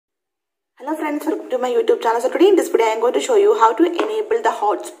Hello friends, welcome to my YouTube channel. So today in this video I am going to show you how to enable the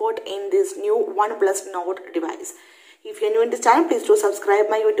hotspot in this new OnePlus NORD device. If you are new in this channel, please do subscribe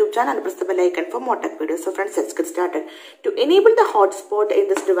my YouTube channel and press the bell icon for more tech videos. So friends, let's get started. To enable the hotspot in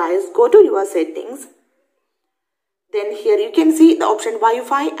this device, go to your settings. Then here you can see the option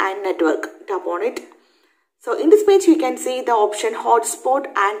Wi-Fi and network. Tap on it. So in this page you can see the option hotspot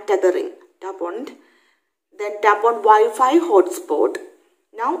and tethering. Tap on it. Then tap on Wi-Fi hotspot.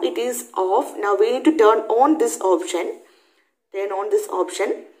 Now it is off. Now we need to turn on this option. Turn on this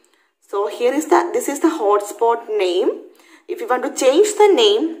option. So here is this is the hotspot name. If you want to change the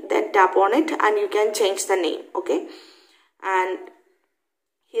name, then tap on it and you can change the name. Okay. And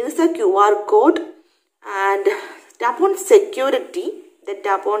here is the QR code. And tap on security. Then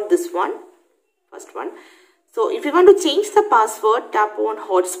tap on this one. First one. So if you want to change the password, tap on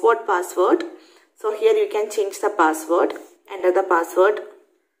hotspot password. So here you can change the password. Enter the password.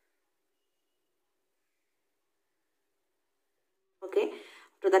 Okay,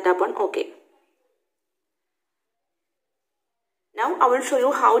 to the tap on OK. Now I will show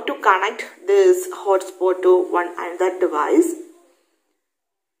you how to connect this hotspot to one another device.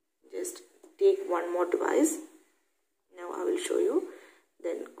 Just take one more device. Now I will show you.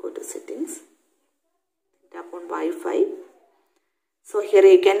 Then go to settings. Tap on Wi-Fi. So here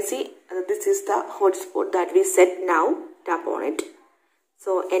you can see this is the hotspot that we set now. Tap on it.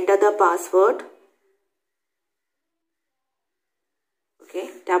 So enter the password. Okay,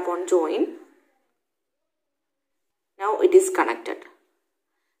 tap on join. Now it is connected.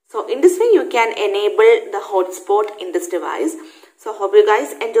 So in this way you can enable the hotspot in this device. So hope you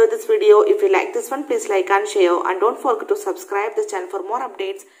guys enjoyed this video. If you like this one, please like and share, and don't forget to subscribe this channel for more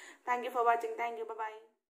updates. Thank you for watching. Thank you. Bye bye.